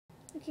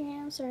Okay,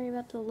 I'm sorry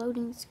about the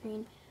loading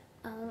screen.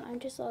 I'm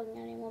just logging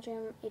out Animal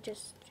Jam. It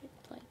just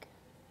like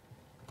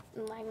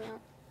lagged me out.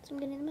 So I'm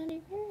getting the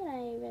Monday Rare, and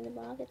I read the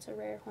blog. It's a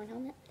rare horn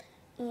helmet.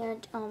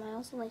 And I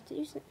also like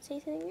to say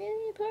something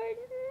really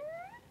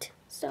important.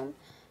 So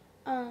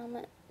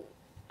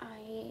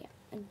I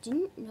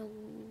didn't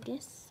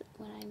notice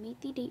when I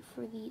made the date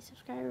for the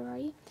subscriber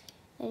party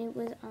that it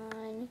was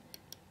on.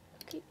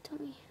 Okay, tell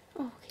me.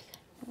 Oh, okay,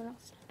 good. No one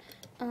else.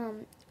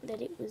 That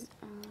it was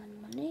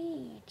on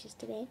Monday, which is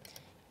today,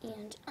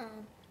 and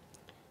I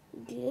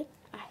didn't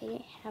have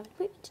an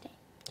appointment today.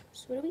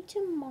 So it'll be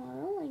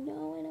tomorrow. I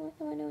know.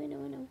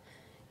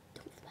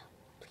 Don't flip out.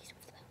 Please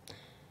don't flip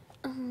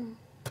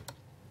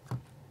out.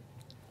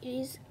 It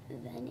is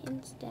then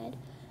instead,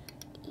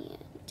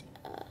 and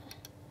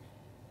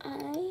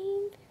I'm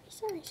very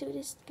sorry. So it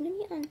is gonna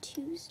be on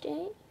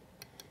Tuesday,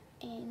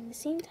 and the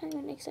same time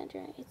and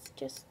etc. It's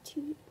just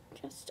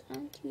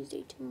on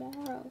Tuesday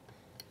tomorrow.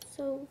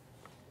 So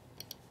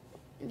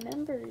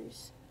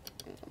members,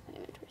 oh, my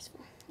inventory's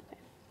full.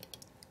 Okay,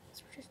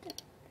 so we're just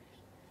at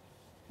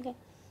okay.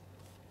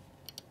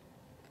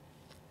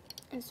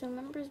 And so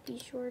members, be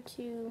sure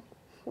to,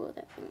 whoa,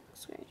 that thing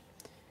looks weird.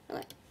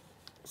 Okay,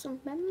 so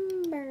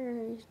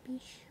members, be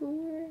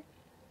sure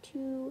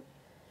to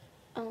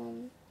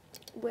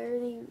wear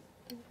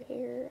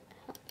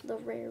the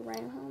rare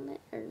rhino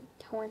helmet or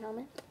horn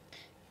helmet,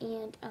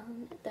 and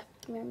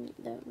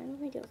remember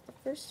my deal. The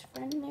first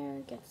friend there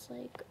gets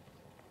like,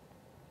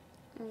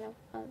 I don't know,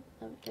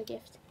 a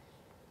gift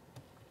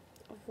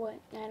of what,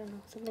 I don't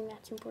know, something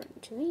that's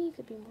important to me,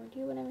 could be important to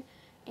you, whatever.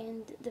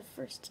 And the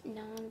first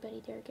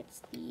non-buddy there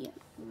gets the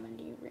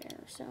Monday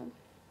Rare, so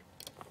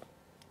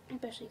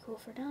especially cool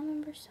for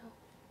non-members.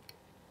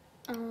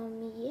 So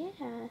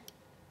yeah.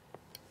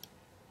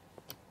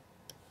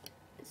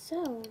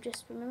 So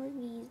just remember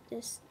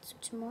so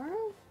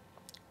tomorrow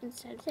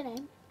instead of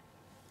today,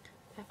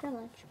 after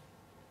lunch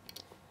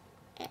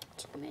at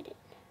midnight.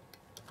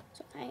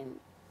 So I am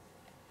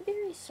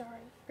very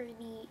sorry for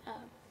the I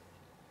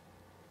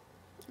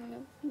don't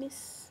know,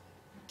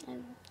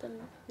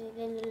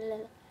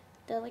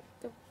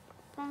 the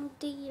wrong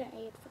date. I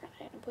had forgot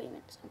I had an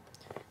appointment. So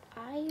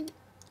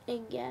I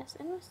guess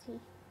I don't see.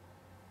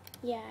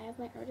 Yeah, I have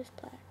my artist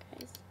plaque,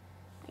 guys.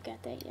 I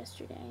got that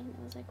yesterday, and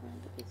it was like one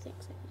of the big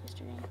things I did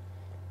yesterday.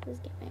 Was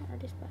get my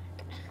artist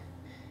plaque.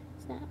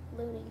 It's not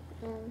loading.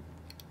 I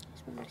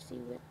just want to see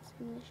what's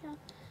in the shop.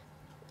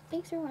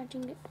 Thanks for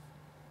watching.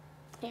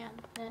 Yeah,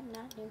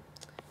 not new.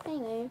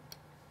 Anyway,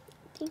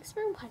 thanks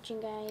for watching,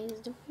 guys.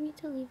 Don't forget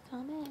to leave a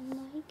comment and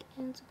like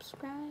and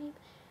subscribe.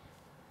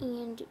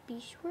 And be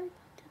sure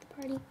to the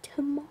party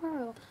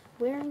tomorrow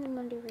wearing the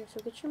Monday Rares.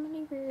 So get your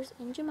Monday Rares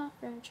in Jamal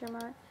Furniture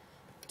Mart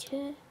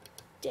today.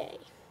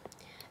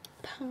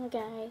 Bye,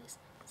 guys.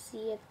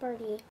 See you at the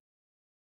party.